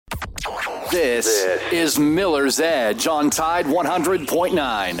This is Miller's Edge on Tide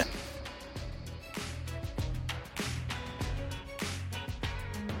 100.9.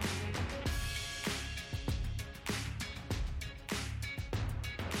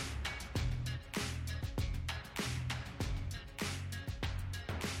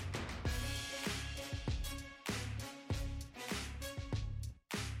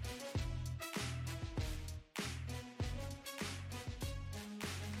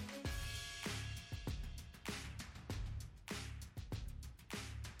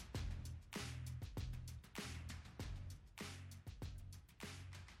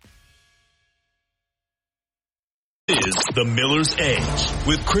 Is the Miller's Edge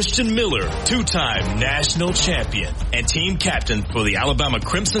with Christian Miller, two-time national champion and team captain for the Alabama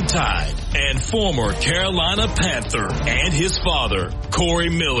Crimson Tide, and former Carolina Panther, and his father, Corey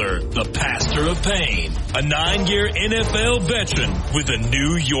Miller, the pastor of pain, a 9-year NFL veteran with the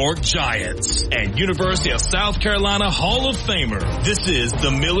New York Giants and University of South Carolina Hall of Famer. This is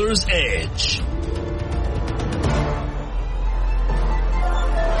the Miller's Edge.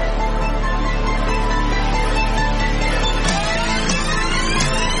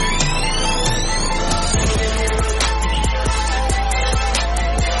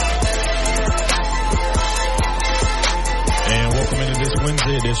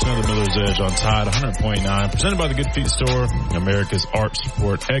 Edition of the Miller's Edge on Tide 100.9, presented by the Good Feet Store, America's art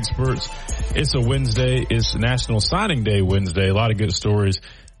support experts. It's a Wednesday. It's National Signing Day Wednesday. A lot of good stories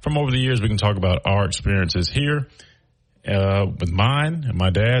from over the years. We can talk about our experiences here with mine and my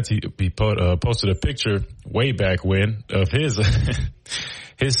dad's. He posted a picture way back when of his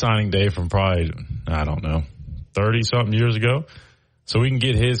his signing day from probably, I don't know, 30-something years ago. So we can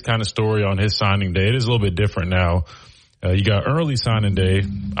get his kind of story on his signing day. It is a little bit different now. You got early signing day.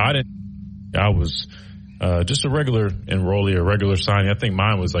 I was just a regular enrollee, a regular signing. I think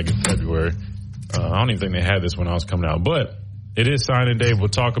mine was like in February. I don't even think they had this when I was coming out. But it is signing day. We'll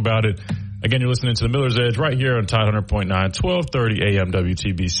talk about it. Again, you're listening to the Miller's Edge right here on Tide 100.9, 1230 AM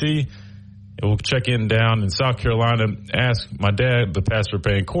WTBC. And we'll check in down in South Carolina, ask my dad, the pastor of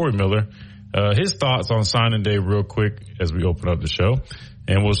pain, Corey Miller, his thoughts on signing day real quick as we open up the show.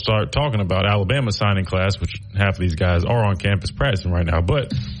 And we'll start talking about Alabama signing class, which half of these guys are on campus practicing right now.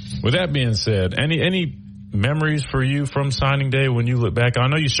 But with that being said, any memories for you from signing day when you look back? I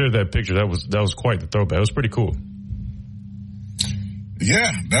know you shared that picture. That was quite the throwback. It was pretty cool.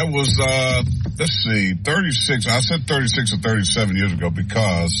 Yeah, that was, 36. I said 36 or 37 years ago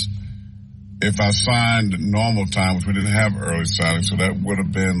because if I signed normal time, which we didn't have early signing, so that would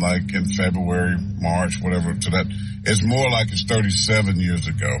have been like in February, March, whatever. So that it's more like it's 37 years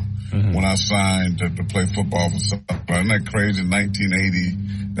ago when I signed to play football for South Carolina. Isn't that crazy? In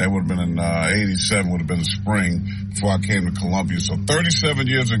 1980, that would have been in 87, would have been the spring before I came to Columbia. So 37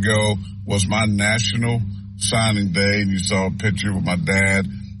 years ago was my national signing day, and you saw a picture with my dad,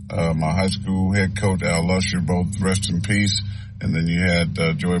 my high school head coach, Al Lusher, both rest in peace. And then you had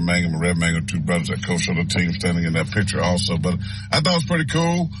Joey Mangum and Red Mangum, two brothers that coached on the team, standing in that picture also. But I thought it was pretty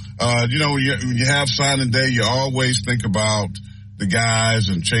cool. When you have signing day, you always think about the guys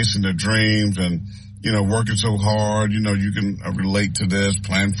and chasing their dreams and, working so hard. You can relate to this,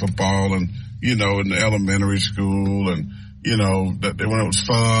 playing football and, in the elementary school and, that when it was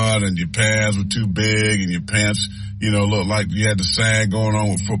fun and your pads were too big and your pants, looked like you had the sag going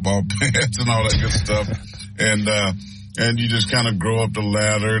on with football pants and all that good stuff. And you just kind of grow up the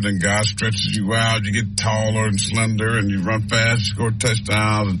ladder, then God stretches you out, you get taller and slender, and you run fast, you score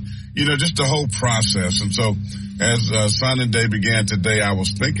touchdowns, and, just the whole process. And so as signing day began today, I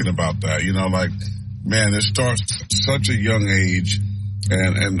was thinking about that, man, it starts at such a young age,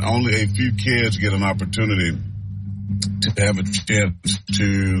 and only a few kids get an opportunity to have a chance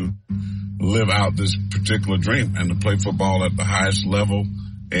to live out this particular dream and to play football at the highest level.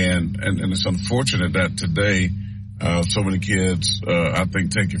 And it's unfortunate that today, so many kids, I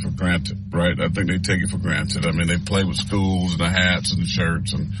think, take it for granted, right? I think they take it for granted. I mean, they play with schools and the hats and the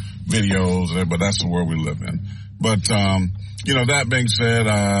shirts and videos, but that's the world we live in. But, that being said,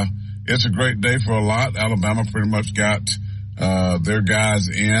 it's a great day for a lot. Alabama pretty much got, their guys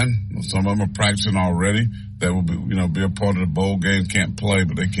in. Some of them are practicing already. That will be, be a part of the bowl game. Can't play,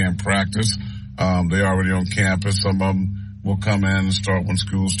 but they can practice. They're already on campus. Some of them will come in and start when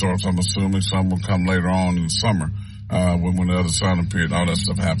school starts, I'm assuming. Some will come later on in the summer. When the other signing period and all that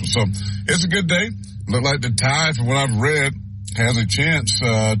stuff happens. So it's a good day. Look like the Tide, from what I've read, has a chance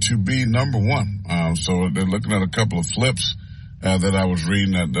to be number one. So they're looking at a couple of flips that I was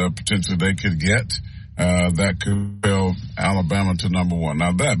reading that potentially they could get that could build Alabama to number one.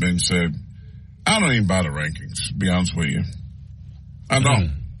 Now, that being said, I don't even buy the rankings, to be honest with you. I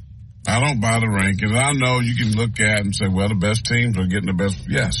don't. I don't buy the rankings. I know you can look at and say, well, the best teams are getting the best.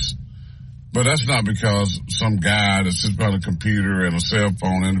 Yes. But that's not because some guy that sits behind a computer and a cell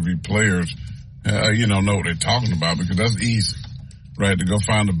phone interview players, know what they're talking about, because that's easy, right? To go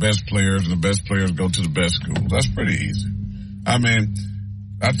find the best players, and the best players go to the best schools. That's pretty easy. I mean,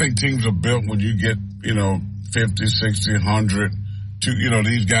 I think teams are built when you get, 50, 60, 100 to,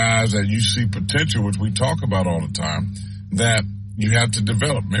 these guys that you see potential, which we talk about all the time, that you have to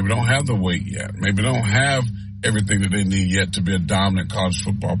develop. Maybe don't have the weight yet. Maybe don't have everything that they need yet to be a dominant college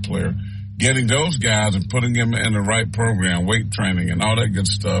football player. Getting those guys and putting them in the right program, weight training and all that good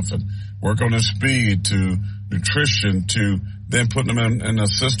stuff, and work on their speed to nutrition to then putting them in a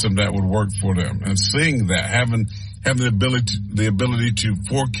system that would work for them. And seeing that, having the ability to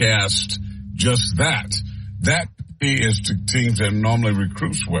forecast just that is to teams that normally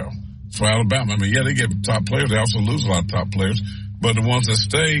recruits well. For Alabama, they get top players. They also lose a lot of top players. But the ones that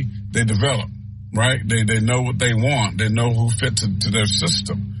stay, they develop, right? They know what they want. They know who fits into their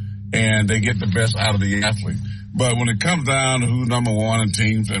system. And they get the best out of the athlete. But when it comes down to who's number one in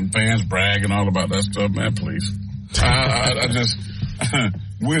teams and fans bragging all about that stuff, man, please.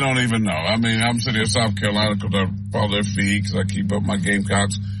 We don't even know. I'm sitting here in South Carolina because I follow their feed because I keep up my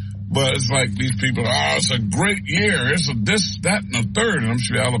Gamecocks. But it's like these people, it's a great year. It's a this, that, and a third. And I'm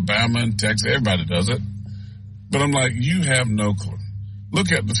sure Alabama and Texas, everybody does it. But I'm like, you have no clue.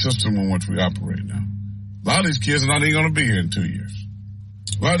 Look at the system in which we operate now. A lot of these kids are not even going to be here in 2 years.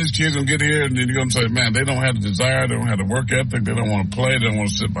 A lot of these kids will get here and then you're going to say, man, they don't have the desire, they don't have the work ethic, they don't want to play, they don't want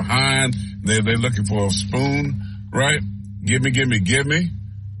to sit behind, they're looking for a spoon, right? Give me,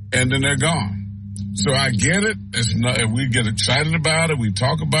 and then they're gone. So I get it. It's not, we get excited about it, we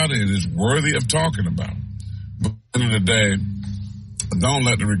talk about it, it is worthy of talking about. But at the end of the day, don't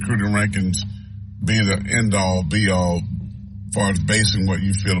let the recruiting rankings be the end-all, be-all as far as basing what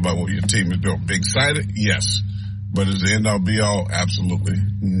you feel about what your team is doing. Be excited? Yes. But is the end-all, be-all? Absolutely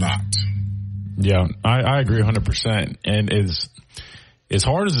not. Yeah, I agree 100%. And as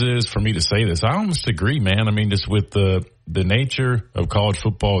hard as it is for me to say this, I almost agree, man. Just with the nature of college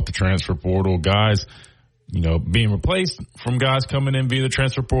football with the transfer portal, guys, being replaced from guys coming in via the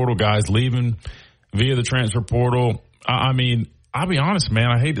transfer portal, guys leaving via the transfer portal. I'll be honest,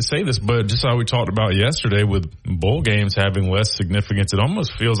 man, I hate to say this, but just how we talked about yesterday with bowl games having less significance, it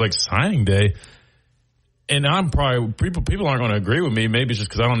almost feels like signing day. And I'm probably, people aren't going to agree with me. Maybe it's just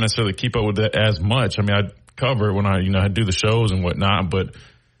because I don't necessarily keep up with it as much. I cover it when I do the shows and whatnot. But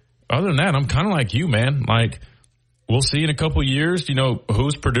other than that, I'm kind of like you, man. Like, we'll see in a couple of years,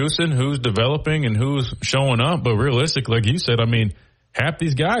 who's producing, who's developing, and who's showing up. But realistically, like you said, half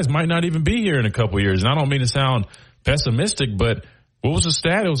these guys might not even be here in a couple of years. And I don't mean to sound pessimistic, but what was the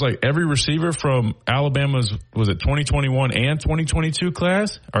stat? It was like every receiver from Alabama's, was it 2021 and 2022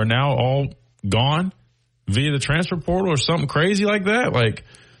 class are now all gone via the transfer portal or something crazy like that.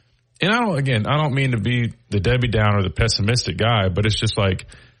 And I don't mean to be the Debbie Downer or the pessimistic guy, but it's just like,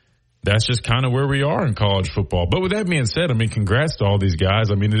 that's just kind of where we are in college football. But with that being said, congrats to all these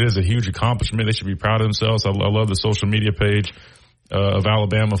guys. It is a huge accomplishment. They should be proud of themselves. I love the social media page of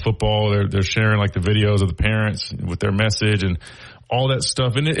Alabama football. They're sharing like the videos of the parents with their message and all that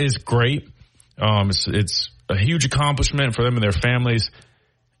stuff. And it is great. It's a huge accomplishment for them and their families.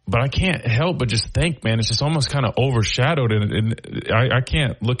 But I can't help but just think, man, it's just almost kind of overshadowed. And I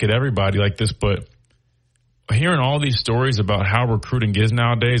can't look at everybody like this, but hearing all these stories about how recruiting is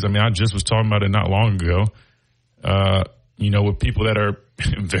nowadays, I just was talking about it not long ago, with people that are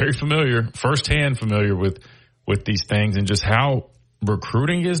very familiar, firsthand familiar with these things and just how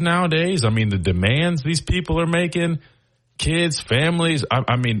recruiting is nowadays. The demands these people are making, kids, families.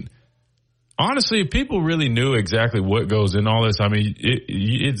 Honestly, if people really knew exactly what goes in all this,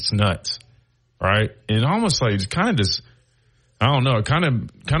 it's nuts, right? And almost like it's kind of just, I don't know, it kind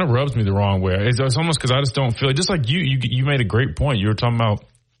of rubs me the wrong way. It's almost because I just don't feel it. Just like you made a great point. You were talking about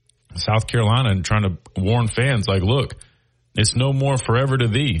South Carolina and trying to warn fans, like, look, it's no more forever to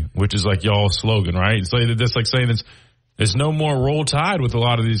thee, which is like y'all's slogan, right? It's like that's like saying it's no more roll tide with a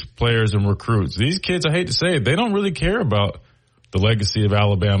lot of these players and recruits. These kids, I hate to say it, they don't really care about the legacy of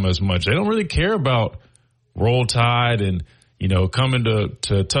Alabama as much. They don't really care about roll tide and, coming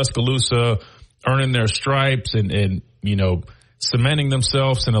to Tuscaloosa, earning their stripes and cementing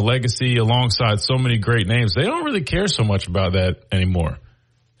themselves in a legacy alongside so many great names. They don't really care so much about that anymore.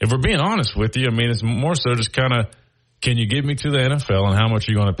 If we're being honest with you, it's more so just kind of, can you get me to the NFL and how much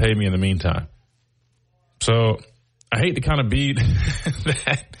are you going to pay me in the meantime? So I hate to kind of be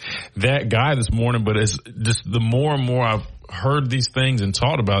that guy this morning, but it's just the more and more I've heard these things and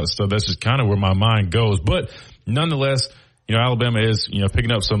taught about stuff, that's just kind of where my mind goes. But nonetheless, Alabama is,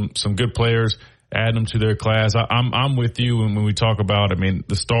 picking up some good players, adding them to their class. I'm with you when we talk about,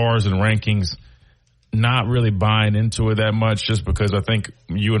 the stars and rankings, not really buying into it that much, just because I think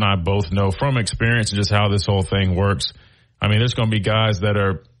you and I both know from experience and just how this whole thing works. There's going to be guys that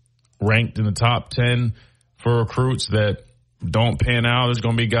are ranked in the top 10 for recruits that don't pan out. There's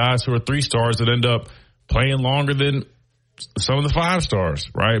going to be guys who are 3-stars that end up playing longer than some of the 5-stars,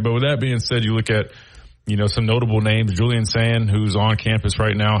 right? But with that being said, you look at, some notable names. Julian Sand, who's on campus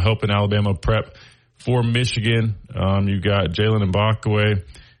right now helping Alabama prep for Michigan. You got Jalen Mbakwe,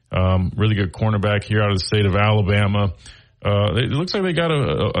 really good cornerback here out of the state of Alabama. It looks like they got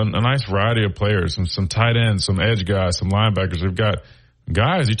a nice variety of players, some tight ends, some edge guys, some linebackers. They've got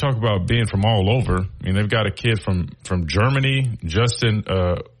guys, you talk about being from all over. They've got a kid from Germany, Justin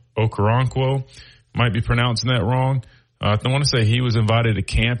Okoronkwo. Might be pronouncing that wrong. I want to say he was invited to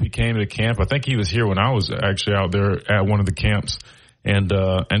camp. He came to camp. I think he was here when I was actually out there at one of the camps and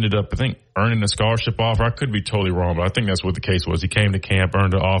ended up, I think, earning a scholarship offer. I could be totally wrong, but I think that's what the case was. He came to camp,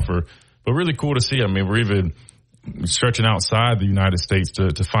 earned an offer. But really cool to see. We're even stretching outside the United States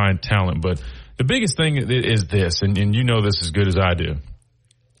to find talent. But the biggest thing is this, and you know this as good as I do.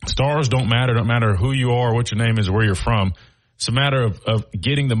 Stars don't matter who you are, what your name is, where you're from. It's a matter of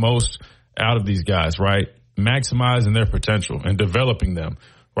getting the most out of these guys, right? Maximizing their potential and developing them,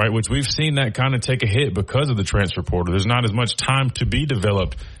 right? Which we've seen that kind of take a hit because of the transfer portal. There's not as much time to be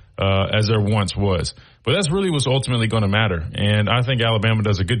developed as there once was. But that's really what's ultimately going to matter. And I think Alabama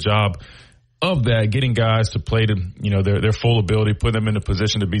does a good job of that, getting guys to play to, their full ability, put them in a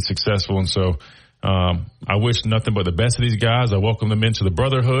position to be successful. And so I wish nothing but the best of these guys. I welcome them into the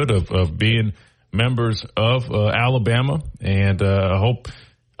brotherhood of being members of Alabama. And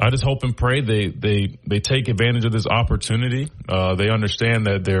I just hope and pray they take advantage of this opportunity. They understand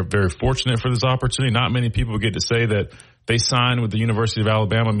that they're very fortunate for this opportunity. Not many people get to say that they signed with the University of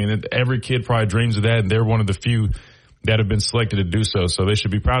Alabama. Every kid probably dreams of that, and they're one of the few that have been selected to do so. So they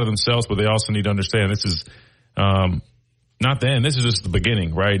should be proud of themselves, but they also need to understand this is not the end. This is just the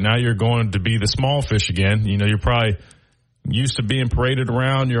beginning, right? Now you're going to be the small fish again. You're probably used to being paraded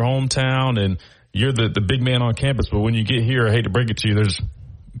around your hometown, and you're the big man on campus. But when you get here, I hate to break it to you, there's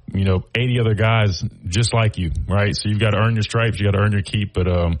 80 other guys just like you, right? So you've got to earn your stripes. You got to earn your keep. But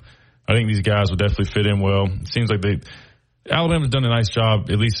I think these guys will definitely fit in well. It seems like Alabama's done a nice job,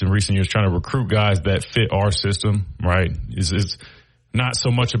 at least in recent years, trying to recruit guys that fit our system, right? It's not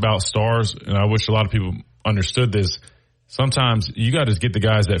so much about stars, and I wish a lot of people understood this. Sometimes you got to get the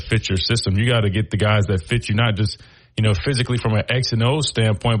guys that fit your system. You got to get the guys that fit you, not just physically from an X and O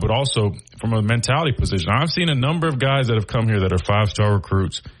standpoint, but also from a mentality position. I've seen a number of guys that have come here that are 5-star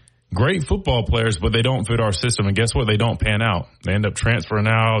recruits, great football players, but they don't fit our system. And guess what? They don't pan out. They end up transferring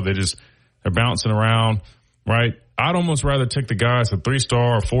out. They're bouncing around, right? I'd almost rather take the guys, a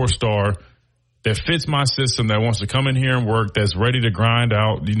 3-star or 4-star that fits my system, that wants to come in here and work, that's ready to grind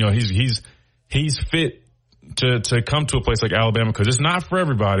out. He's fit to come to a place like Alabama, because it's not for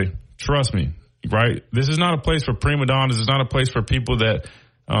everybody. Trust me. Right? This is not a place for prima donnas. It's not a place for people that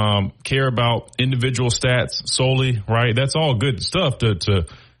care about individual stats solely, right? That's all good stuff to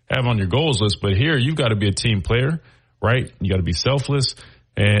have on your goals list. But here, you've got to be a team player, right? You got to be selfless.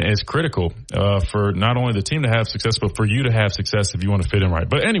 And it's critical for not only the team to have success, but for you to have success if you want to fit in right.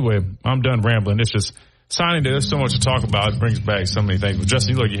 But anyway, I'm done rambling. It's just signing day. There's so much to talk about. It brings back so many things. But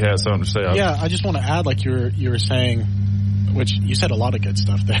Justin, you look like you had something to say. Yeah, I just want to add, like you were saying, which you said a lot of good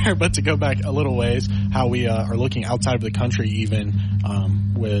stuff there, but to go back a little ways, how we are looking outside of the country even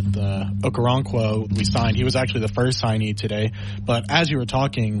with Okoronkwo we signed. He was actually the first signee today. But as you were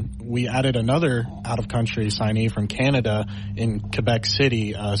talking, we added another out-of-country signee from Canada in Quebec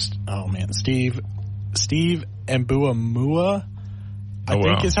City. Steve Mbuamua, I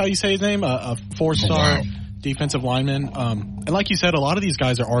think is how you say his name, a 4-star defensive lineman. And like you said, a lot of these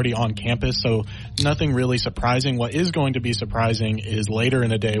guys are already on campus, so nothing really surprising. What is going to be surprising is later in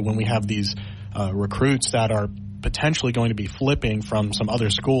the day when we have these recruits that are potentially going to be flipping from some other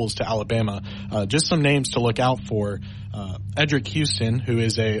schools to Alabama. Just some names to look out for. Edric Houston, who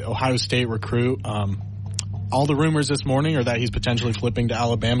is a Ohio State recruit. All the rumors this morning are that he's potentially flipping to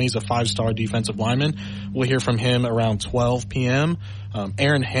Alabama. He's a 5-star defensive lineman. We'll hear from him around 12 p.m.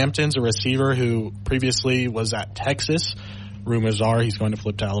 Aaron Hampton's a receiver who previously was at Texas. Rumors are he's going to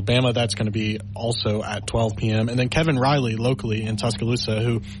flip to Alabama. That's going to be also at 12 p.m. And then Kevin Riley, locally in Tuscaloosa,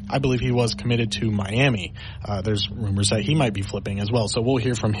 who I believe he was committed to Miami. There's rumors that he might be flipping as well. So we'll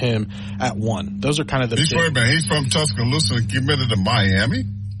hear from him at 1. Those are kind of the He's from Tuscaloosa and committed to Miami?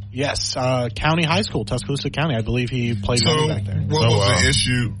 Yes, County High School, Tuscaloosa County. I believe he played running back there. What was the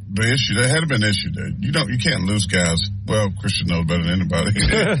issue? The issue, there had been an issue there. You can't lose guys. Well, Christian knows better than anybody.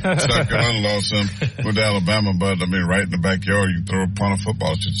 South Carolina lost him with Alabama, but right in the backyard, you throw a punt of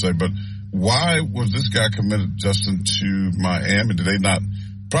football, I should say. But why was this guy committed, Justin, to Miami? Did they not?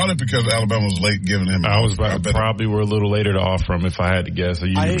 Probably because Alabama was late giving him. Probably were a little later to offer him, if I had to guess.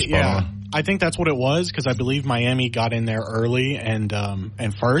 I think that's what it was, because I believe Miami got in there early and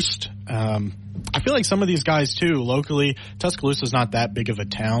first. I feel like some of these guys too, locally, Tuscaloosa's not that big of a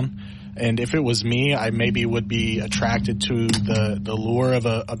town, and if it was me, I maybe would be attracted to the lure of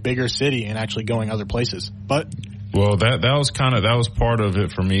a bigger city and actually going other places. But that was part of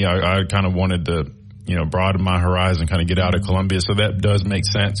it for me. I kind of wanted to broaden my horizon, kind of get out of Columbia, so that does make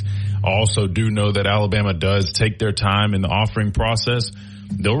sense. I also do know that Alabama does take their time in the offering process.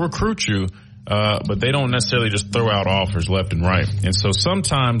 They'll recruit you, but they don't necessarily just throw out offers left and right. And so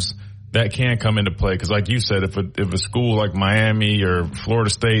sometimes that can come into play, because like you said, if a school like Miami or Florida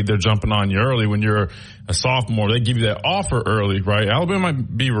State, they're jumping on you early when you're a sophomore, they give you that offer early, right? Alabama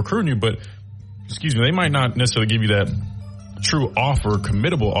might be recruiting you, but they might not necessarily give you that true offer,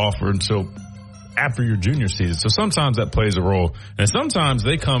 committable offer until after your junior season. So sometimes that plays a role. And sometimes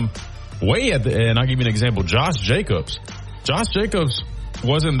they come way at the end. I'll give you an example. Josh Jacobs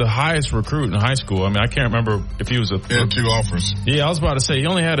wasn't the highest recruit in high school. I can't remember if he was He had 2 offers. Yeah, I was about to say he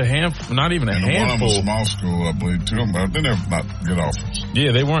only had a handful, not even a handful. One was small school, I believe, too, but they never not good offers.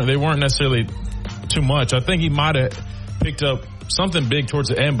 Yeah, they weren't necessarily too much. I think he might have picked up something big towards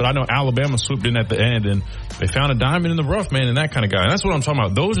the end, but I know Alabama swooped in at the end and they found a diamond in the rough, man, and that kind of guy. And that's what I'm talking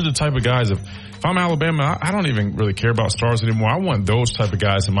about. Those are the type of guys, if I'm Alabama, I don't even really care about stars anymore. I want those type of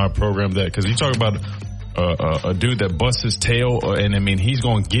guys in my program, because you talk about a dude that busts his tail, and he's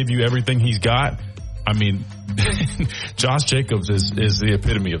going to give you everything he's got. Josh Jacobs is the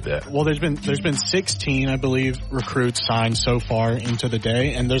epitome of that. Well, there's been 16, I believe, recruits signed so far into the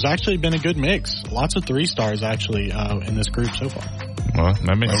day, and there's actually been a good mix. Lots of 3-stars actually in this group so far. Well,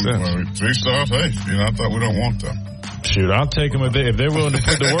 that makes sense. 3 stars, hey, I thought we don't want them. Shoot, I'll take them if they're willing to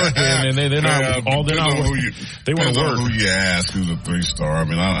put the work in, and they want to work. Who you ask who's a 3-star?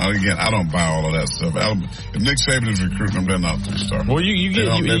 I don't buy all of that stuff. If Nick Saban is recruiting them, they're not 3-star. Well,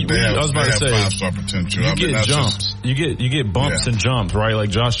 I was about to say, 5-star potential. You get jumps. You get bumps and jumps, right?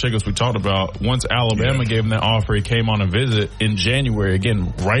 Like Josh Jacobs, we talked about. Once Alabama gave him that offer, he came on a visit in January,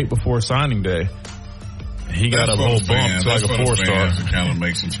 again, right before signing day. He got a whole bump to like a 4-star. It kind of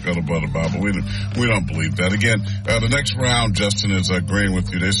makes him scuttlebutt about, but we don't believe that. Again, the next round, Justin, is agreeing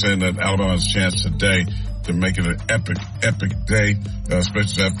with you. They're saying that Alabama has a chance today to make it an epic day,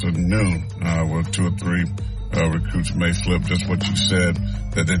 especially after noon, where 2 or 3 recruits may flip, just what you said,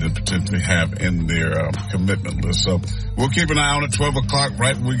 that they didn't potentially have in their commitment list. So we'll keep an eye on it. 12 o'clock,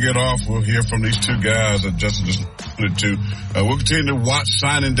 right when we get off, we'll hear from these 2 guys that Justin just alluded to. We'll continue to watch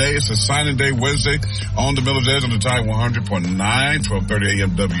signing day. It's a signing day Wednesday on the Miller's Edge on the Tide 100.9, 12:30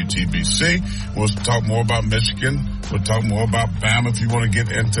 a.m. WTBC. We'll talk more about Michigan. We'll talk more about Bama if you want to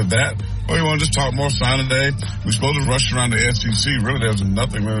get into that. Or you want to just talk more signing day. We're supposed to rush around the SEC. Really, there's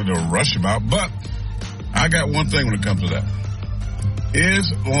nothing really to rush about, but I got one thing when it comes to that.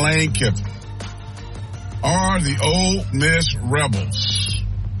 Is Lane Kiffin, are the Ole Miss Rebels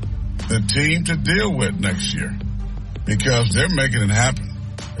the team to deal with next year? Because they're making it happen,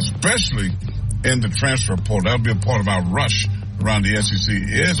 especially in the transfer portal. That'll be a part of our rush around the SEC.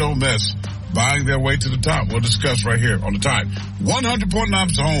 Is Ole Miss buying their way to the top? We'll discuss right here on the Tide.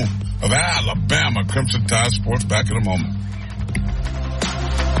 100.9 home of Alabama Crimson Tide Sports. Back in a moment.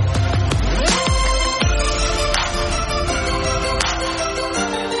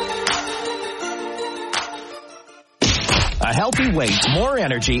 A healthy weight, more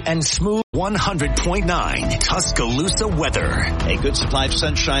energy, and smooth 100.9 Tuscaloosa weather. A good supply of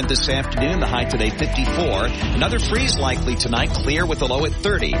sunshine this afternoon. The high today 54. Another freeze likely tonight, clear with a low at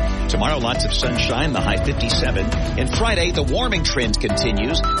 30. Tomorrow lots of sunshine, the high 57. And Friday the warming trend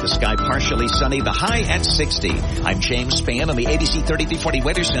continues. The sky partially sunny, the high at 60. I'm James Spann on the ABC 3340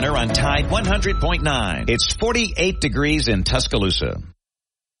 Weather Center on Tide 100.9. It's 48 degrees in Tuscaloosa.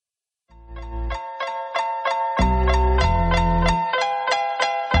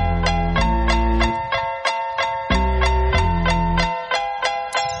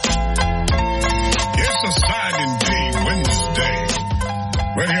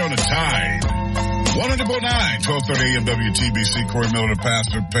 Right here on the Tide, 100.9, 12:30 a.m. WTBC. Corey Miller, the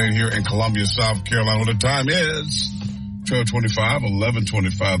pastor, Payne here in Columbia, South Carolina. Well, the time is 12:25,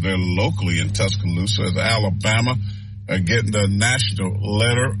 11:25 there locally in Tuscaloosa as Alabama getting the national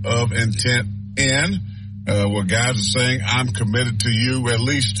letter of intent in, where guys are saying, I'm committed to you at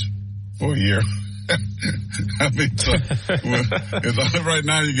least for a year. I mean, so, right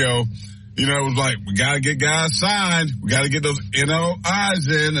now you go, it was like, we got to get guys signed. We got to get those eyes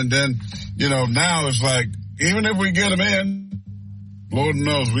in. And then, now it's like, even if we get them in, Lord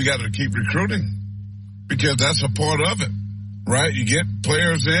knows we got to keep recruiting because that's a part of it, right? You get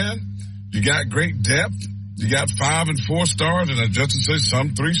players in. You got great depth. You got 5 and 4 stars, and I just say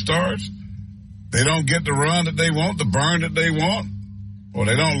some 3 stars. They don't get the run that they want, the burn that they want, or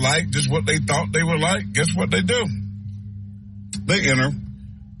they don't like just what they thought they would like. Guess what they do? They enter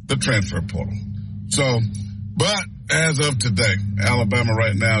the transfer portal. So, but as of today, Alabama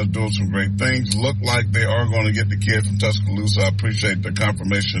right now is doing some great things. Look like they are going to get the kid from Tuscaloosa. I appreciate the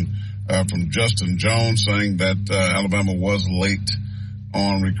confirmation from Justin Jones saying that Alabama was late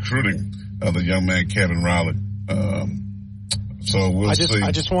on recruiting the young man Kevin Riley. So we'll see.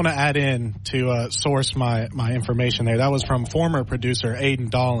 I just want to add in to source my information there. That was from former producer Aiden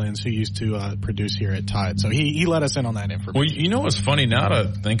Dollins, who used to produce here at Tide. So he let us in on that information. Well, you know what's funny? Now that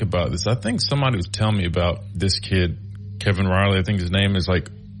I think about this, I think somebody was telling me about this kid, Kevin Riley. I think his name is like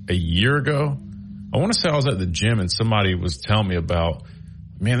a year ago. I want to say I was at the gym and somebody was telling me about,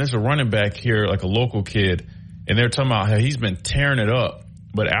 man, there's a running back here, like a local kid, and they're talking about how he's been tearing it up,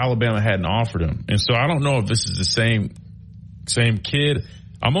 but Alabama hadn't offered him. And so I don't know if this is the same kid.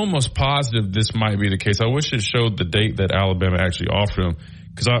 I'm almost positive this might be the case. I wish it showed the date that Alabama actually offered him,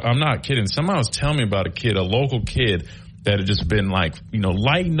 because I'm not kidding. Somebody was telling me about a kid, a local kid, that had just been like,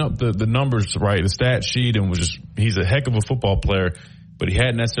 lighting up the numbers right, the stat sheet, and he's a heck of a football player, but he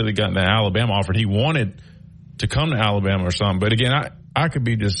hadn't necessarily gotten the Alabama offer. He wanted to come to Alabama or something. But again, I could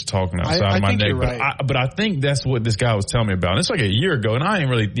be just talking outside of my neck, right. but I think that's what this guy was telling me about. And it's like a year ago, and I didn't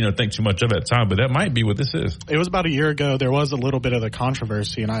really think too much of it at the time, but that might be what this is. It was about a year ago. There was a little bit of the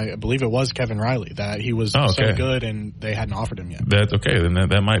controversy, and I believe it was Kevin Riley, that he was so good and they hadn't offered him yet. That's okay. Then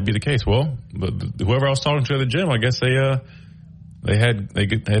that might be the case. Well, but whoever I was talking to at the gym, I guess they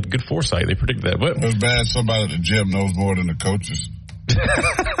had good foresight. They predicted that. But it was bad. Somebody at the gym knows more than the coaches.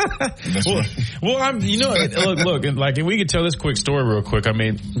 Look, and we could tell this quick story real quick. I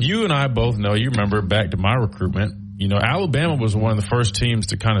mean, you and I both know, you remember back to my recruitment, Alabama was one of the first teams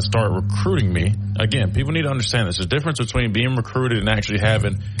to kind of start recruiting me. Again, people need to understand this. There's a difference between being recruited and actually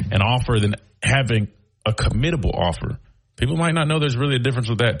having an offer than having a committable offer. People might not know there's really a difference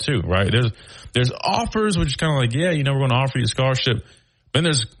with that too, right? There's offers, which is kind of like, we're going to offer you a scholarship. Then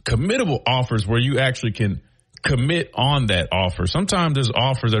there's committable offers where you actually can commit on that offer. Sometimes there's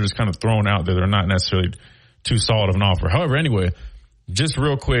offers that are just kind of thrown out there. They're not necessarily too solid of an offer. However, anyway, just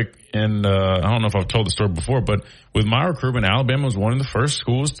real quick, and I don't know if I've told the story before, but with my recruitment, Alabama was one of the first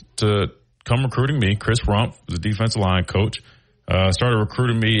schools to come recruiting me. Chris Rumpf was the defensive line coach. Started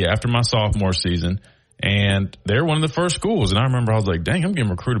recruiting me after my sophomore season, and they're one of the first schools. And I remember I was like, dang, I'm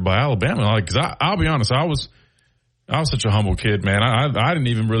getting recruited by Alabama. Because I'll be honest, I was such a humble kid, man. I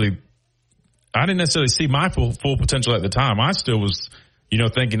didn't necessarily see my full potential at the time. I still was,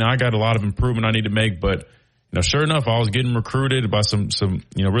 thinking I got a lot of improvement I need to make. But, sure enough, I was getting recruited by some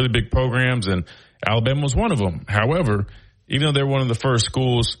really big programs, and Alabama was one of them. However, even though they're one of the first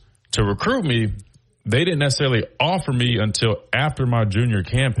schools to recruit me, they didn't necessarily offer me until after my junior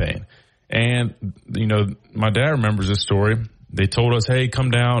campaign. And, my dad remembers this story. They told us, hey,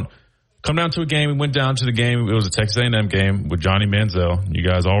 come down to a game. We went down to the game. It was a Texas A&M game with Johnny Manziel. You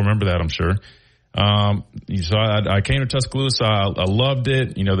guys all remember that, I'm sure. So I came to Tuscaloosa. I loved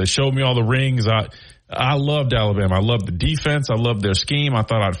it. They showed me all the rings. I loved Alabama. I loved the defense. I loved their scheme. I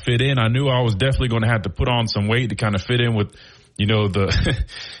thought I'd fit in. I knew I was definitely going to have to put on some weight to kind of fit in with,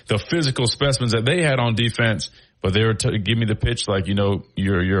 the physical specimens that they had on defense. But they were give me the pitch like,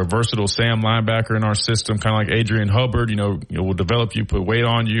 you're a versatile Sam linebacker in our system, kind of like Adrian Hubbard. We'll develop you, put weight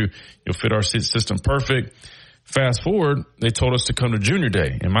on you. You'll fit our system perfect. Fast forward, they told us to come to junior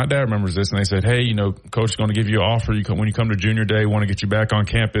day. And my dad remembers this, and they said, hey, coach is going to give you an offer. When you come to junior day, we want to get you back on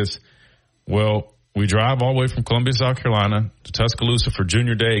campus. Well, we drive all the way from Columbia, South Carolina to Tuscaloosa for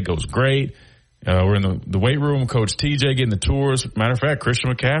junior day. It goes great. We're in the weight room, Coach TJ getting the tours. Matter of fact,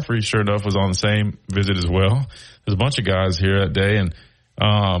 Christian McCaffrey, sure enough, was on the same visit as well. There's a bunch of guys here that day. And,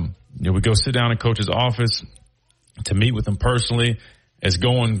 we go sit down in Coach's office to meet with him personally. It's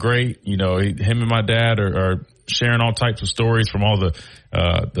going great. Him and my dad are sharing all types of stories from all the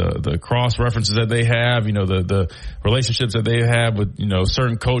cross references that they have, the relationships that they have with,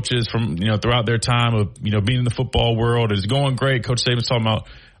 certain coaches from, throughout their time of, being in the football world. It's going great. Coach Saban's talking about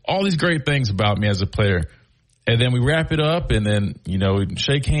all these great things about me as a player. And then we wrap it up and then,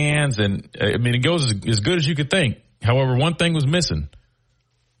 shake hands. And it goes as good as you could think. However, one thing was missing.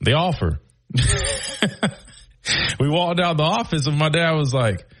 The offer. We walked out the office and my dad was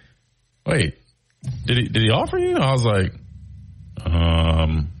like, wait, did he offer you? I was like,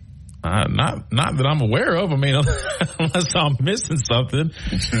 not that I'm aware of. I mean, unless I'm missing something.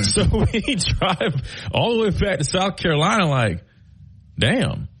 So we drive all the way back to South Carolina like,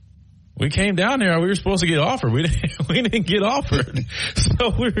 damn. We came down there. We were supposed to get offered. We didn't get offered. So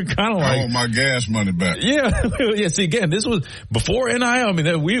we were kind of like, I want my gas money back. Yeah. Yeah. See, again, this was before NIL. I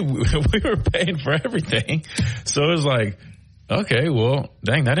mean, we were paying for everything. So it was like, okay, well,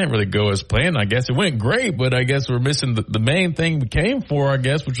 dang, that didn't really go as planned. I guess it went great, but I guess we're missing the main thing we came for, I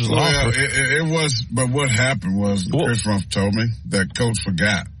guess, which was the offer. It was, but what happened was Chris Rumpf told me that coach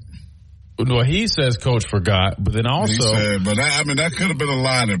forgot. Well, he says coach forgot, but then also he said, but that could have been a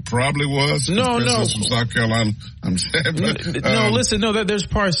lie. It probably was. No. From South Carolina, I'm saying. But, there's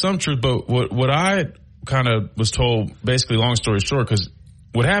probably some truth, but what I kind of was told, basically, long story short, because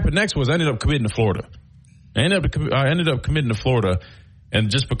what happened next was I ended up committing to Florida. I ended up committing to Florida, and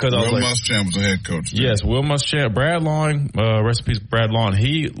just because I was like, Will Muschamp was the head coach. Too. Yes, Will Muschamp, Brad Long, rest in peace, Brad Long.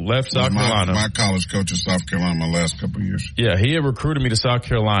 He left South Carolina. My college coach in South Carolina my last couple of years. Yeah, he had recruited me to South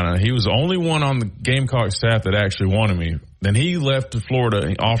Carolina. He was the only one on the Gamecock staff that actually wanted me. Then he left to Florida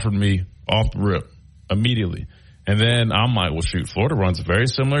and offered me off the rip immediately. And then I'm like, well, shoot, Florida runs a very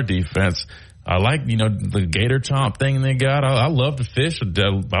similar defense. I like, the gator chomp thing they got. I love to fish. I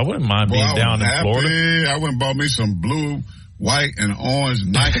wouldn't mind being down in Florida. I went and bought me some blue, white, and orange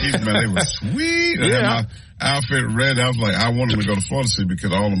Nikes. Man, they were sweet. I had my outfit ready. I was like, I wanted to go to Florida City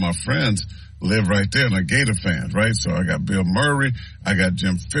because all of my friends live right there and they're Gator fans, right? So I got Bill Murray. I got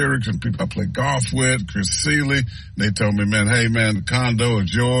Jim Furyk, some people I play golf with, Chris Seeley. They told me, man, hey, man, the condo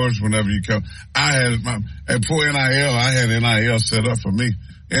is yours whenever you come. And before NIL, I had NIL set up for me.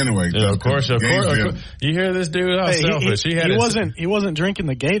 Anyway, of course. You hear this dude? How selfish. He wasn't drinking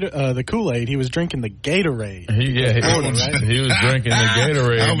the Kool-Aid. He was drinking the Gatorade. He was drinking the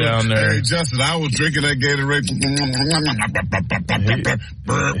Gatorade down there. Hey, Justin, I was drinking that Gatorade.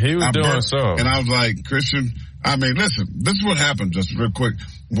 He was doing so. And I was like, Christian, I mean, listen, this is what happened, just real quick.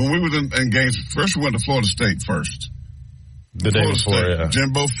 When we were in games, first we went to Florida State first. The day before, yeah.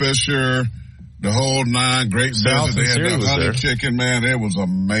 Jimbo Fisher. The whole nine, great visit. They had that honey chicken, man. It was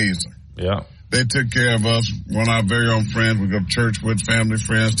amazing. Yeah. They took care of us. One of our very own friends we go to church with, family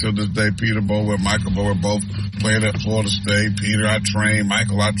friends till this day. Peter Bower, Michael Bower, both played at Florida State. Peter, I trained.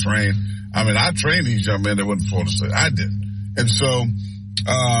 Michael, I trained. I mean, I trained these young men that went to Florida State. I didn't. And so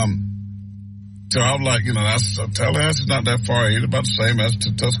I'm like, Tallahassee's not that far either, about the same as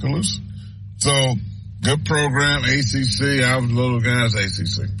to Tuscaloosa. So, good program, ACC. I was a little guy as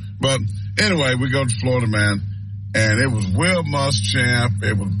ACC. But anyway, we go to Florida, man, and it was Will Muschamp.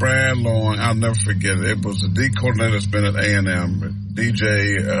 It was Brad Long. I'll never forget it. It was the D coordinator that's been at A&M,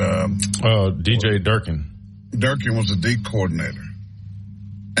 DJ Durkin. Durkin was the D coordinator.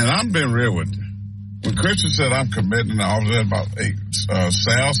 And I'm being real with you. When Christian said I'm committing, I was there about 8.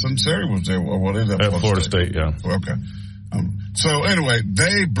 Sal Sinceri was there. At Florida State, yeah. Okay. So anyway,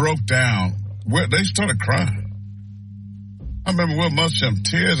 they broke down. They started crying. I remember Will Muschamp,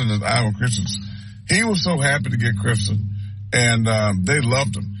 tears in his eye when Christian. He was so happy to get Christian, and they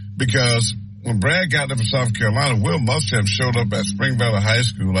loved him because when Brad got there from South Carolina, Will Muschamp showed up at Spring Valley High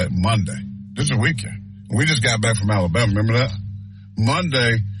School like Monday. This is a weekend. We just got back from Alabama. Remember that?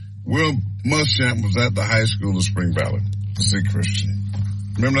 Monday, Will Muschamp was at the high school of Spring Valley to see Christian.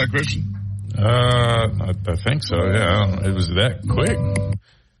 Remember that, Christian? I think so. Yeah, it was that quick.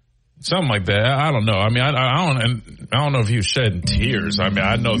 Something like that. I don't know. I mean, I don't know if he was shedding tears. I mean,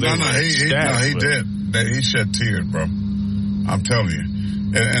 I know that. He did. He shed tears, bro. I'm telling you.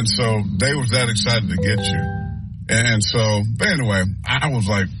 And so they was that excited to get you. And so, but anyway, I was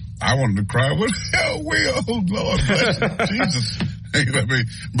like, I wanted to cry. What the hell, Will? Oh, Lord bless you. Jesus.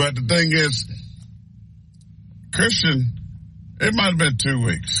 But the thing is, Christian, it might have been 2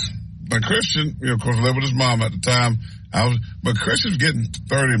 weeks. But Christian, of course, lived with his mom at the time. But Christian's getting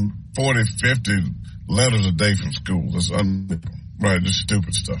 30, 40, 50 letters a day from school. That's unbelievable. Right, just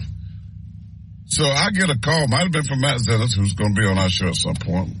stupid stuff. So I get a call, might have been from Matt Zennis, who's going to be on our show at some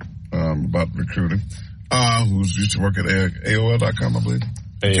point, about recruiting, who's used to work at AOL.com, I believe.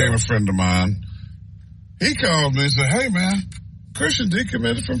 Became a friend of mine. He called me and said, hey, man, Christian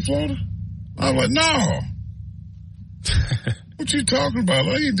decommitted from Florida? I'm like, no. What you talking about?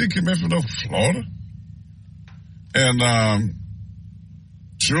 I ain't decommitted from no Florida. And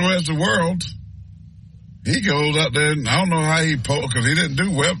sure as the world, he goes out there, and I don't know how he because he didn't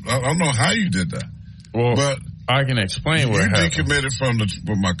do web. I don't know how you did that. Well, but I can explain what happened. You decommitted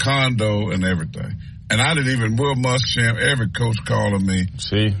from my condo and everything. And I didn't even, Will Muschamp, every coach calling me.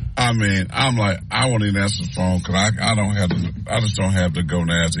 See? I mean, I'm like, I won't even answer the phone because I just don't have the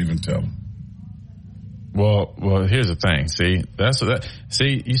gonads to even tell them. Well, here's the thing. See,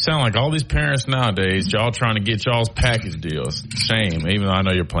 See, you sound like all these parents nowadays, y'all trying to get y'all's package deals. Shame, even though I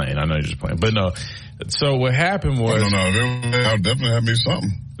know you're playing. I know you're just playing. But no. So what happened was. I'll definitely have me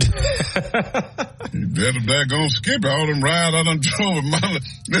something. They're going to skip all them rides I done drove.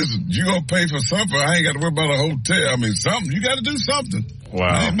 Listen, you going to pay for something. I ain't got to worry about a hotel. I mean, something. You got to do something. Wow.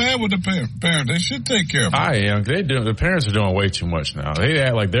 I ain't mad with the parents. They should take care of them. The parents are doing way too much now. They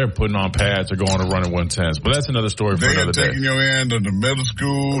act like they're putting on pads or going to run at 110s. But that's another story for another day. They're taking your end of the middle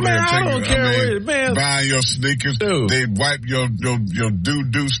school. Man, I don't care. Buying your sneakers. Dude. They wipe your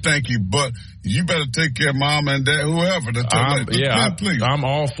doo-doo stanky butt. You better take care of mom and dad, whoever. Please. I'm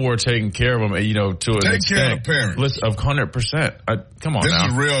all for taking care of them, to an extent. Take care of parents. Listen, 100%. Come on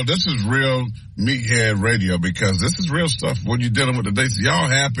now. This is real meathead radio because this is real stuff. When you're dealing with today, so y'all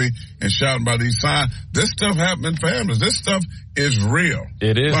happy and shouting about these signs. This stuff happens in families. This stuff is real.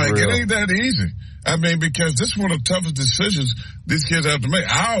 It is real. It ain't that easy. I mean, because this is one of the toughest decisions these kids have to make.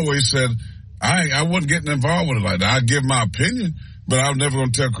 I always said I wasn't getting involved with it like that. I'd give my opinion, but I was never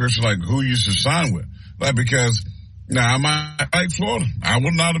going to tell Christian who you should sign with. Because now I might like Florida. I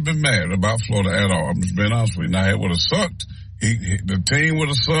would not have been mad about Florida at all. I'm just being honest with you. Now it would have sucked. The team would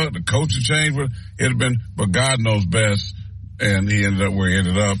have sucked. The coaching change would have been, but God knows best. And he ended up where he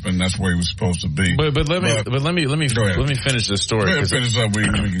ended up, and that's where he was supposed to be. But let me finish this story. Go ahead, finish up. We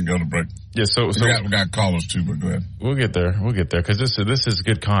can go to break. Yeah. So we got callers too, but go ahead. We'll get there because this is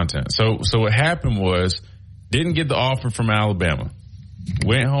good content. So what happened was didn't get the offer from Alabama.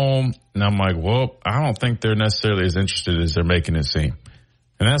 Went home, and I'm like, well, I don't think they're necessarily as interested as they're making it seem,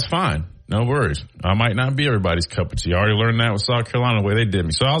 and that's fine. No worries. I might not be everybody's cup of tea. I already learned that with South Carolina the way they did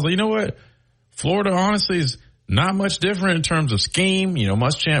me. So I was like, you know what? Florida honestly is not much different in terms of scheme.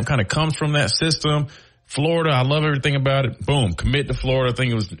 Muschamp kind of comes from that system. Florida, I love everything about it. Boom, commit to Florida. I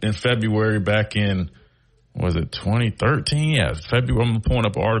think it was in February back in, was it 2013? Yeah, February. I'm pulling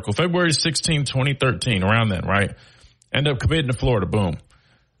up an article. February 16, 2013, around then, right? End up committing to Florida. Boom.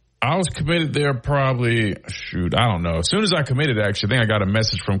 I was committed there probably, I don't know. As soon as I committed, actually, I think I got a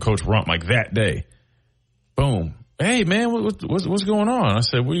message from Coach Rump that day. Boom. Hey, man, what's going on? I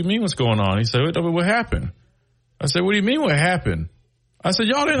said, what do you mean what's going on? He said, what happened? I said, what do you mean what happened? I said,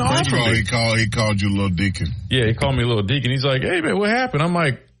 y'all didn't offer me. He called you Little Deacon. Yeah, he called me Little Deacon. He's like, hey, man, what happened? I'm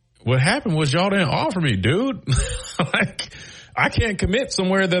like, what happened was y'all didn't offer me, dude. I can't commit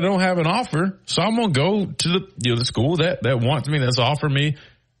somewhere that don't have an offer. So I'm going to go to the school that wants me, that's offered me.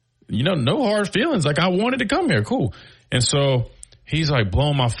 No hard feelings. I wanted to come here. Cool. And so he's like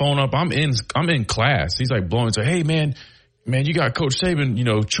blowing my phone up. I'm in class. He's like blowing. So, hey, man, you got Coach Saban,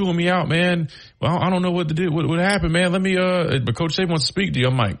 chewing me out, man. Well, I don't know what to do. What happened, man? Let me, but Coach Saban wants to speak to you.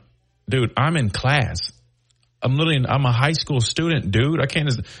 I'm like, dude, I'm in class. I'm a high school student, dude. I can't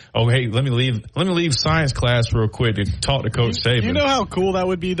just, hey, let me leave science class real quick to talk to Coach Saban. You know how cool that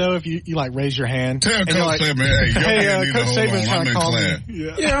would be, though, if you raise your hand. Tell Coach Saban, hey, Coach Saban's trying to call me.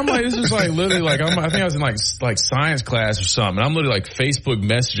 Yeah, I'm like, this is literally I think I was in like science class or something. And I'm literally Facebook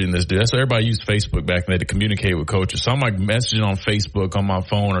messaging this dude. That's what everybody used Facebook back then to communicate with coaches. So I'm messaging on Facebook on my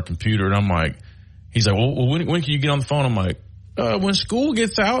phone or computer. And I'm like, he's like, well, when can you get on the phone? I'm like, when school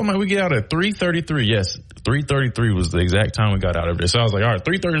gets out, we get out at 3:33. Yes, 3:33 was the exact time we got out of there. So I was like, all right,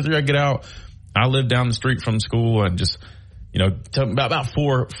 3:33, I get out. I live down the street from school and just, about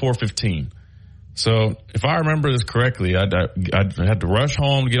 4:15. So if I remember this correctly, I had to rush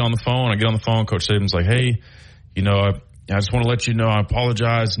home to get on the phone. I get on the phone. Coach Saban's like, hey, I just want to let you know, I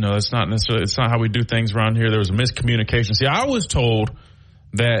apologize. No, it's not how we do things around here. There was a miscommunication. See, I was told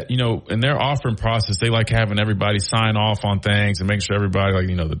that, in their offering process, they like having everybody sign off on things and make sure everybody,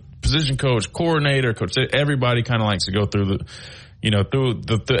 the position coach, coordinator, coach, everybody kind of likes to go through through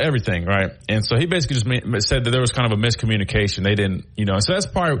the everything, right? And so he basically just said that there was kind of a miscommunication. They didn't, so that's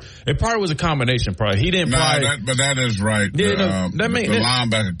it probably was a combination, probably. He didn't but that is right. Yeah, the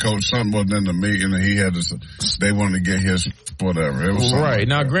linebacker coach, something wasn't in the meeting and he had to, they wanted to get his whatever. It was right.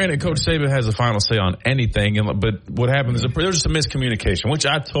 Now, granted, Coach Saban has the final say on anything, but what happened is there was just a miscommunication, which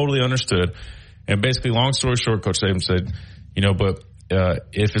I totally understood. And basically, long story short, Coach Saban said, but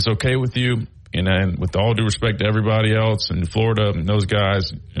if it's okay with you, and with all due respect to everybody else in Florida and those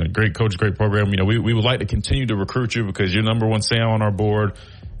guys, great coach, great program, we would like to continue to recruit you because you're number one sale on our board.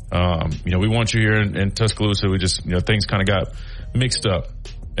 We want you here in Tuscaloosa. We just, things kind of got mixed up.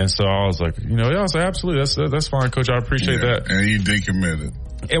 And so I was like, I was like, absolutely, that's fine, Coach. I appreciate that. And he decommitted.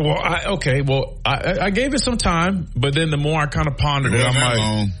 I gave it some time, but then the more I kind of pondered it, I'm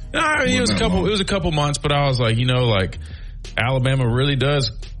like, it was a couple months, but I was like, Alabama really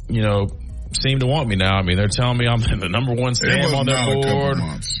does, seem to want me now. I mean, they're telling me I'm the number one stamp on their board.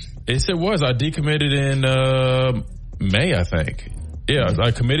 It was. I decommitted in May, I think. Yeah,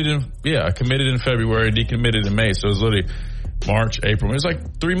 I committed in February, decommitted in May. So it was literally March, April. It was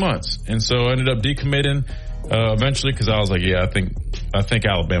like 3 months, and so I ended up decommitting eventually because I was like, I think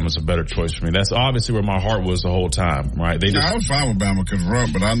Alabama's a better choice for me. That's obviously where my heart was the whole time, right? I was fine with Bama because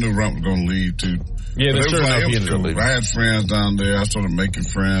Rump, but I knew Rump was going to leave too. Yeah, that's sure enough, he ended up leaving. I had friends down there. I started making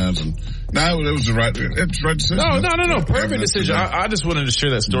friends, and it was the right decision. No, perfect decision. I just wanted to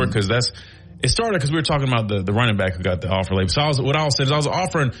share that story because it started because we were talking about the running back who got the offer late. So I was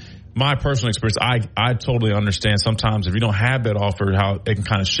offering my personal experience. I totally understand sometimes if you don't have that offer, how it can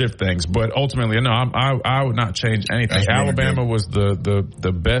kind of shift things. But ultimately, no, I would not change anything. Alabama was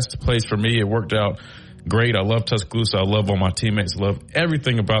the best place for me. It worked out great. I love Tuscaloosa. I love all my teammates. I love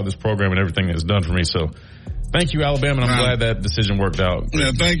everything about this program and everything that it's done for me. So thank you, Alabama, and I'm glad that decision worked out.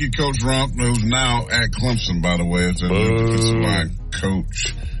 Yeah, thank you, Coach Rump, who's now at Clemson, by the way. It's a defensive line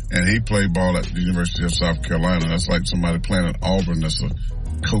coach. And he played ball at the University of South Carolina. That's like somebody playing at Auburn that's a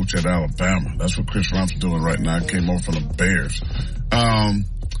coach at Alabama. That's what Chris Rump's doing right now. He came over from the Bears.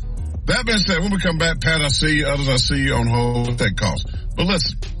 That being said, when we come back, Pat, I see you. Others, I see you on hold. Take calls. But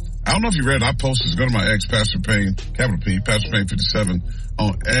listen, I don't know if you read, I posted, go to my ex, Pastor Payne, capital P, Pastor Payne 57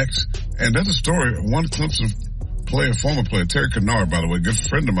 on X. And there's a story. One Clemson player, former player, Terry Kennard, by the way, good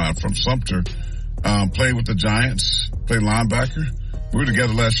friend of mine from Sumter, played with the Giants, played linebacker. We were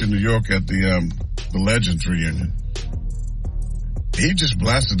together last year in New York at the Legends reunion. He just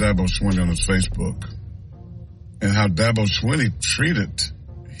blasted Dabo Swinney on his Facebook and how Dabo Swinney treated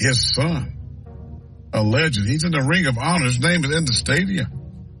his son, a legend. He's in the Ring of Honor. His name is in the stadium.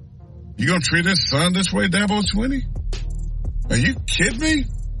 You gonna treat his son this way, Dabo Swinney? Are you kidding me?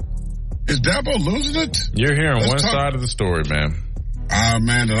 Is Dabo losing it? You're hearing one side of the story, man. A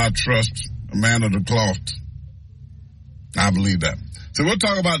man that I trust, a man of the cloth. I believe that. So we'll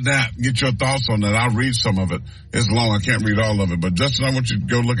talk about that. Get your thoughts on that. I'll read some of it. It's long. I can't read all of it. But Justin, I want you to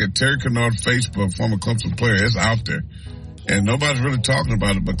go look at Terry Kennard's Facebook, former Clemson player. It's out there. And nobody's really talking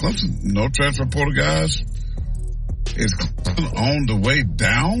about it. But Clemson, no transfer portal guys. Is Clemson on the way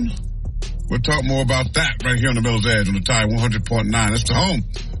down? We'll talk more about that right here on the Miller's Edge on the Tide 100.9. It's the home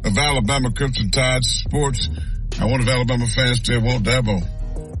of Alabama Crimson Tide Sports. I wonder if Alabama fans still want Dabo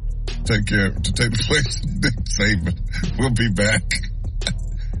to take the place of Nick Saban. We'll be back.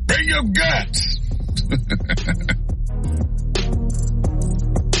 Bring your guts.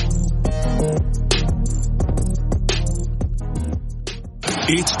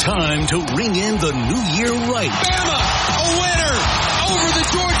 It's time to ring in the new year right. Bama, a winner over the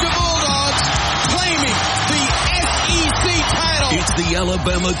Georgia Bulldogs, claiming the SEC title. It's the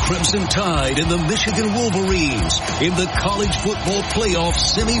Alabama Crimson Tide and the Michigan Wolverines in the college football playoff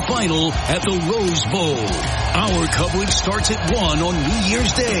semifinal at the Rose Bowl. Our coverage starts at 1 on New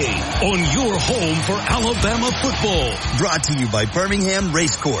Year's Day on your home for Alabama football. Brought to you by Birmingham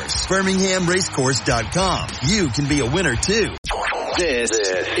Racecourse. BirminghamRacecourse.com. You can be a winner too. This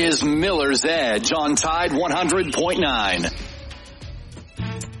is Miller's Edge on Tide 100.9.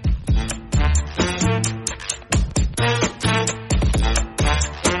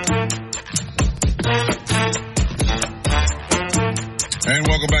 And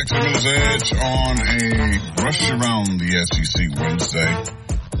welcome back to Miller's Edge on a rush around the SEC Wednesday.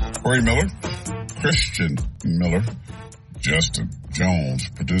 Corey Miller, Christian Miller, Justin Jones,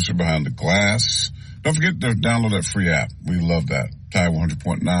 producer behind the glass. Don't forget to download that free app. We love that. Tide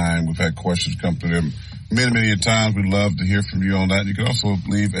 100.9. We've had questions come through them many times. We'd love to hear from you on that. You can also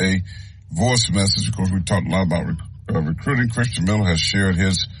leave a voice message. Of course, we talked a lot about recruiting. Christian Miller has shared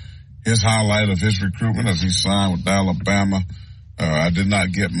his highlight of his recruitment as he signed with Alabama. I did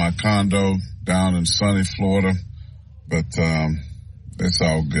not get my condo down in sunny Florida, but it's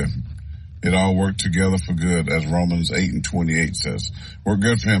all good. It all worked together for good, as Romans 8:28 says. We're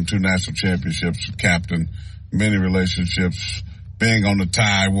good for him. 2 national championships, captain, many relationships, being on the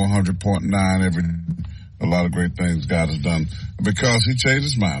Tide 100.9 a lot of great things God has done because he changed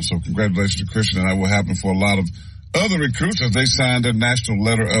his mind. So congratulations to Christian, and that will happen for a lot of other recruits as they signed their national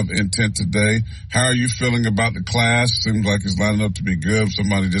letter of intent today. How are you feeling about the class? Seems like it's lining up to be good.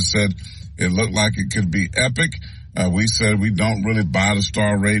 Somebody just said it looked like it could be epic. We said we don't really buy the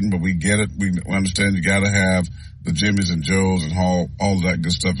star rating, but we get it. We understand you got to have the Jimmys and Joes and all of that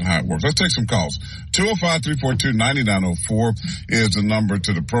good stuff and how it works. Let's take some calls. 205-342-9904 is the number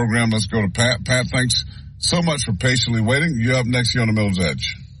to the program. Let's go to Pat. Pat, thanks so much for patiently waiting. You're up next here on the Miller's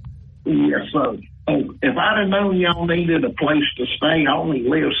Edge. Yes, sir. If I'd have known y'all needed a place to stay, I only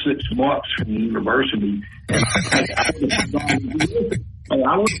live 6 blocks from the university. I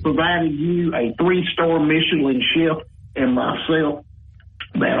would have provided you a 3-star Michelin chef and myself.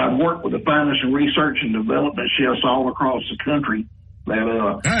 Man, I've worked with the finest research and development chefs all across the country.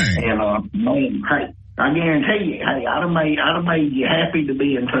 Man, hey, I guarantee you, hey, I'd have made you happy to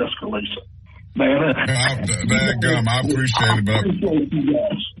be in Tuscaloosa. Man, I appreciate it, but you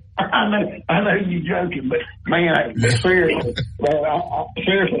guys. I know you're joking, but man, seriously,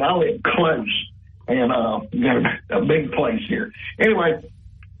 I live close and got a big place here. Anyway,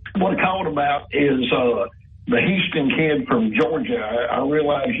 what I called about is the Houston kid from Georgia. I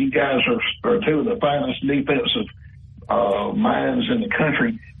realize you guys are 2 of the finest defensive minds in the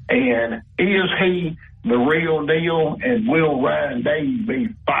country, and is he the real deal? And will Ryan Day be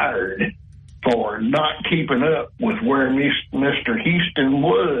fired for not keeping up with where Mr. Houston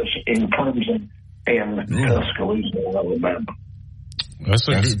was in Clemson and Tuscaloosa, Alabama? That's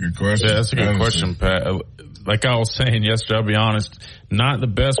a good question. Yeah, that's a good question, Pat. Like I was saying yesterday, I'll be honest, not the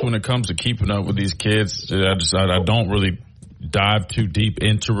best when it comes to keeping up with these kids. I don't really dive too deep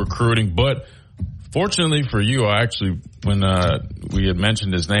into recruiting, but fortunately for you, I actually, when we had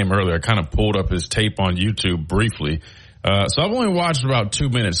mentioned his name earlier, I kind of pulled up his tape on YouTube briefly. So I've only watched about 2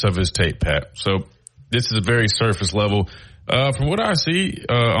 minutes of his tape, Pat. So this is a very surface level. From what I see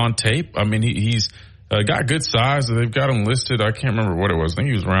on tape, I mean, he's got good size. They've got him listed. I can't remember what it was. I think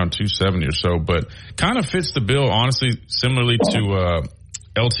he was around 270 or so, but kind of fits the bill, honestly, similarly to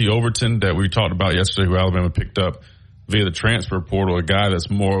LT Overton that we talked about yesterday, who Alabama picked up via the transfer portal, a guy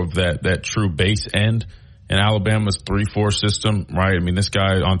that's more of that true base end in Alabama's 3-4 system, right? I mean, this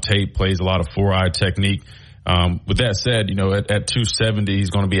guy on tape plays a lot of 4-eye technique. With that said, at 270, he's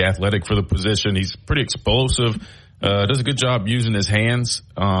going to be athletic for the position. He's pretty explosive, does a good job using his hands.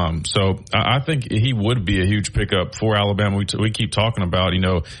 So I think he would be a huge pickup for Alabama. We keep talking about,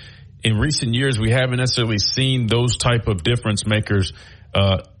 in recent years, we haven't necessarily seen those type of difference makers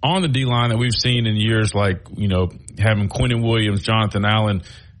on the D-line that we've seen in years like, having Quinnen Williams, Jonathan Allen.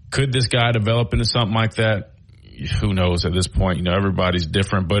 Could this guy develop into something like that? Who knows at this point? Everybody's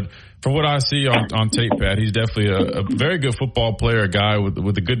different. But from what I see on tape, Pat, he's definitely a very good football player, a guy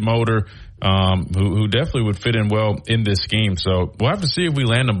with a good motor, who definitely would fit in well in this scheme. So we'll have to see if we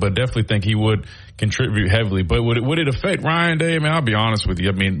land him, but definitely think he would contribute heavily. But would it affect Ryan Day? I mean, I'll be honest with you.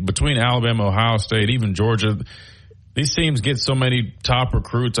 I mean, between Alabama, Ohio State, even Georgia, these teams get so many top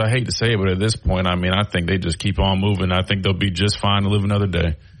recruits. I hate to say it, but at this point, I mean, I think they just keep on moving. I think they'll be just fine to live another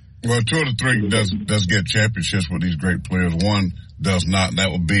day. Well, 2 of the 3 does get championships with these great players. 1 does not, and that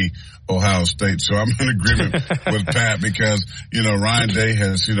would be Ohio State. So I'm in agreement with Pat because, Ryan Day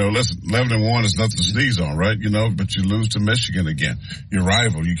has, listen, 11-1 is nothing to sneeze on, right? But you lose to Michigan again, your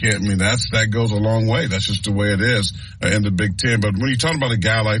rival. You can't, that goes a long way. That's just the way it is in the Big Ten. But when you talk about a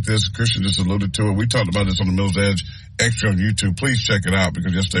guy like this, Christian just alluded to it. We talked about this on the Miller's Edge Extra on YouTube. Please check it out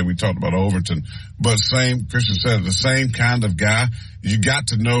because yesterday we talked about Overton. But Christian said, the same kind of guy. You got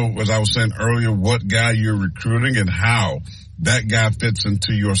to know, as I was saying earlier, what guy you're recruiting and how that guy fits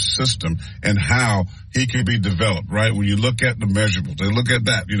into your system and how he can be developed, right? When you look at the measurables, they look at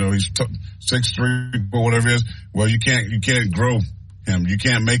that, he's 6'3", or whatever it is. Well, you can't grow him. You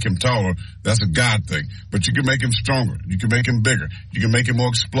can't make him taller. That's a God thing. But you can make him stronger. You can make him bigger. You can make him more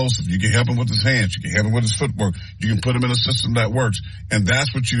explosive. You can help him with his hands. You can help him with his footwork. You can put him in a system that works. And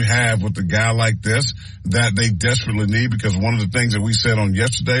that's what you have with a guy like this that they desperately need, because one of the things that we said on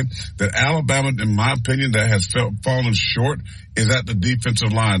yesterday, that Alabama, in my opinion, that has fallen short is at the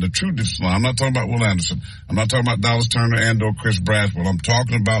defensive line, the true defensive line. I'm not talking about Will Anderson. I'm not talking about Dallas Turner and or Chris Braswell. I'm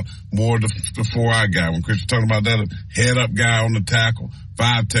talking about more the 4-eye guy. When Chris is talking about that head-up guy on the tackle,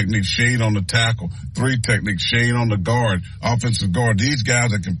 5 technique, shade on the tackle, 3 technique, shade on the guard, offensive guard. These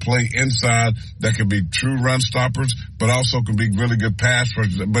guys that can play inside, that can be true run stoppers, but also can be really good pass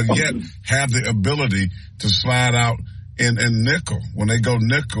rushers, but yet have the ability to slide out in nickel. When they go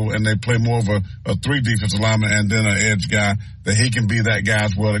nickel and they play more of a 3 defensive lineman and then an edge guy, that he can be that guy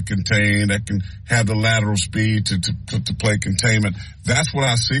as well to contain, that can have the lateral speed to play containment. That's what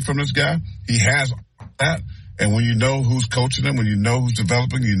I see from this guy. He has that. And when you know who's coaching him, when you know who's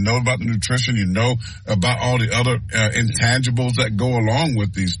developing, you know about the nutrition, you know about all the other intangibles that go along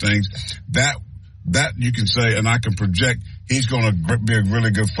with these things, that you can say, and I can project, he's going to be a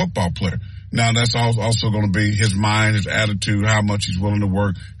really good football player. Now, that's also going to be his mind, his attitude, how much he's willing to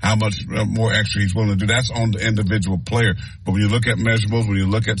work, how much more extra he's willing to do. That's on the individual player. But when you look at measurables, when you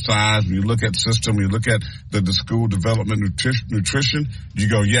look at size, when you look at system, when you look at the school development nutrition, you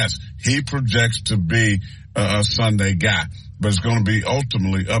go, yes, he projects to be a Sunday guy. But it's going to be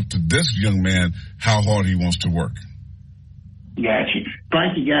ultimately up to this young man how hard he wants to work. Gotcha.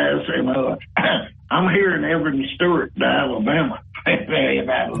 Thank you, guys. And I'm hearing Evan Stewart to Alabama. Out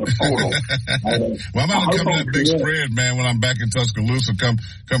of the portal. Well, I'm going to come to that big spread, man, when I'm back in Tuscaloosa. Come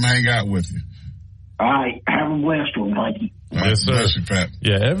hang out with you. All right. Have a blessed one, Mikey. Right, yes, sir. Bless you, Pat.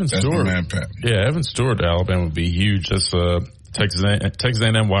 Yeah, Evan Stewart. Man, Pat. Yeah, Evan Stewart to Alabama would be huge. That's Texas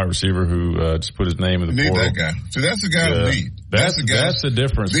A&M wide receiver who just put his name in the portal. Need that guy. See, that's the guy to need. That's the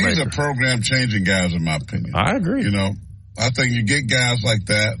difference. These are program-changing guys, in my opinion. I agree. You know, I think you get guys like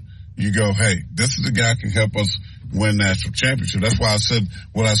that, you go, hey, this is the guy who can help us win national championship. That's why I said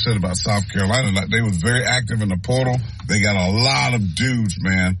what I said about South Carolina. Like, they was very active in the portal. They got a lot of dudes,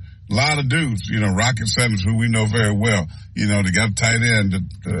 man. A lot of dudes. You know, Rocket Sanders, who we know very well. You know, they got a tight end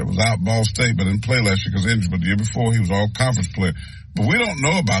that was out Ball State, but didn't play last year because of injury. But the year before, he was all conference player. But we don't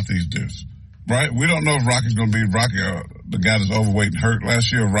know about these dudes, right? We don't know if Rocket's going to be the guy that's overweight and hurt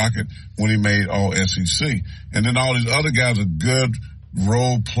last year, or Rocket when he made all SEC. And then all these other guys are good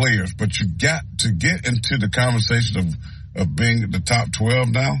role players, but you got to get into the conversation of being the top 12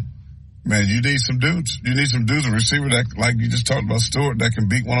 now. Man, you need some dudes. You need some dudes, a receiver that, like you just talked about, Stewart, that can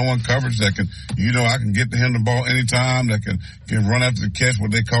beat one-on-one coverage, that can, I can get to him the ball anytime, that can run after the catch,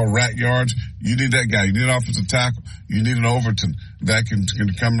 what they call rat yards. You need that guy. You need an offensive tackle. You need an Overton that can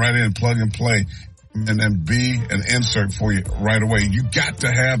come right in and plug and play and then be an insert for you right away. You got to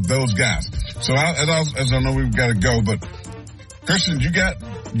have those guys. So as I know we've got to go, but Christian,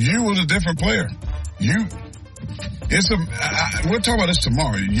 you was a different player. We'll talk about this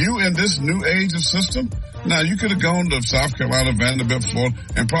tomorrow. You in this new age of system, now you could have gone to South Carolina, Vanderbilt, Florida,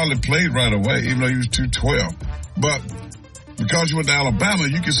 and probably played right away, even though you was 212. But because you went to Alabama,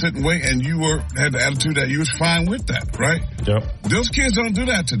 you could sit and wait, and had the attitude that you was fine with that, right? Yep. Those kids don't do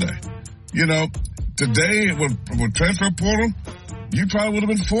that today. You know, today with transfer portal, you probably would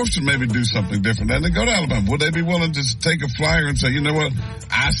have been forced to maybe do something different and then go to Alabama. Would they be willing to take a flyer and say, you know what,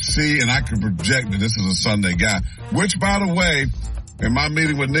 I see and I can project that this is a Sunday guy? Which, by the way, in my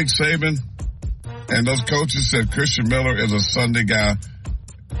meeting with Nick Saban and those coaches said Christian Miller is a Sunday guy.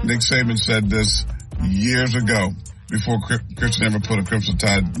 Nick Saban said this years ago before Christian ever put a Crimson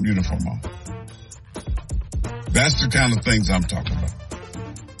Tide uniform on. That's the kind of things I'm talking about.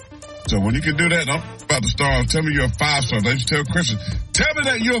 So when you can do that, don't about the stars. Tell me you're a 5-star. They just tell Christian, tell me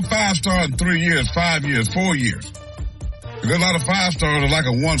that you're a 5-star in 3 years, 5 years, 4 years. There's a lot of 5-stars that are like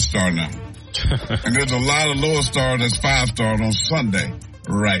a 1-star now. And there's a lot of lower stars that's 5-stars on Sunday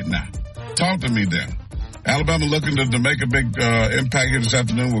right now. Talk to me then. Alabama looking to make a big impact here this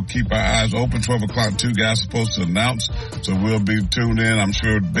afternoon. We'll keep our eyes open. 12 o'clock, 2 guys supposed to announce. So we'll be tuned in. I'm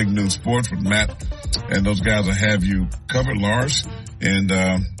sure Big News Sports with Matt and those guys will have you covered, Lars. And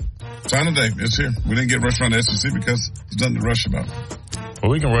signing day, it's here. We didn't get rushed around the SEC because there's nothing to rush about.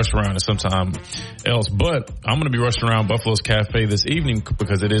 Well, we can rush around at some time else, but I'm going to be rushing around Buffalo's Cafe this evening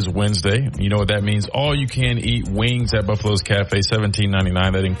because it is Wednesday. You know what that means? All you can eat wings at Buffalo's Cafe,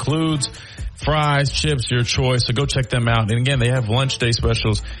 $17.99. That includes fries, chips, your choice. So go check them out. And again, they have lunch day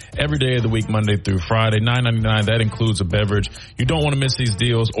specials every day of the week, Monday through Friday, $9.99. That includes a beverage. You don't want to miss these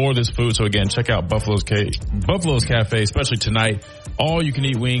deals or this food. So again, check out Buffalo's Cafe, especially tonight. All you can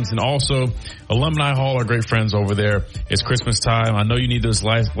eat wings, and also Alumni Hall, our great friends over there. It's Christmas time. I know you need those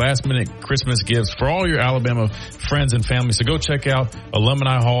last minute Christmas gifts for all your Alabama friends and family. So go check out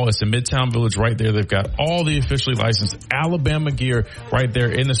Alumni Hall. It's in Midtown Village right there. They've got all the officially licensed Alabama gear right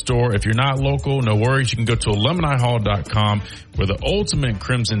there in the store. If you're not local, no worries. You can go to alumnihall.com, where the ultimate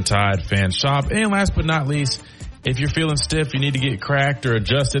Crimson Tide fans shop. And last but not least, if you're feeling stiff, you need to get cracked or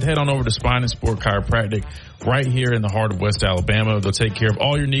adjusted, head on over to Spine and Sport Chiropractic right here in the heart of West Alabama. They'll take care of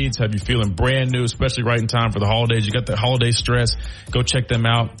all your needs, have you feeling brand new, especially right in time for the holidays. You got that holiday stress. Go check them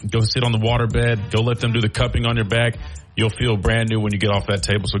out. Go sit on the waterbed. Go let them do the cupping on your back. You'll feel brand new when you get off that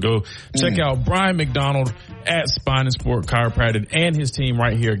table. So go check out Brian McDonald at Spine and Sport Chiropractic and his team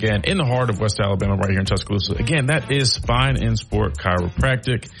right here again in the heart of West Alabama, right here in Tuscaloosa. Again, that is Spine and Sport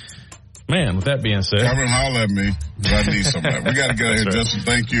Chiropractic. Man, with that being said, come and holler at me because I need some of that. We got to get out here, right. Justin.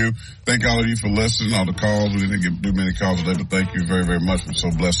 Thank you. Thank all of you for listening. All the calls. We didn't do many calls today, but thank you very, very much. We're so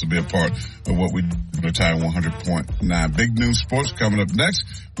blessed to be a part of what we do at Tide 100.9. Big News Sports coming up next.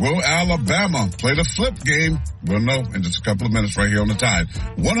 Will Alabama play the flip game? We'll know in just a couple of minutes right here on the Tide.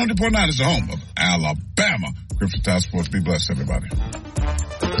 100.9 is the home of Alabama. Crimson Tide Sports. Be blessed, everybody.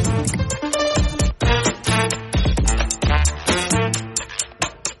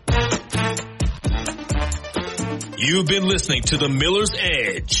 You've been listening to the Miller's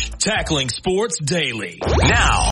Edge, tackling sports daily. Now,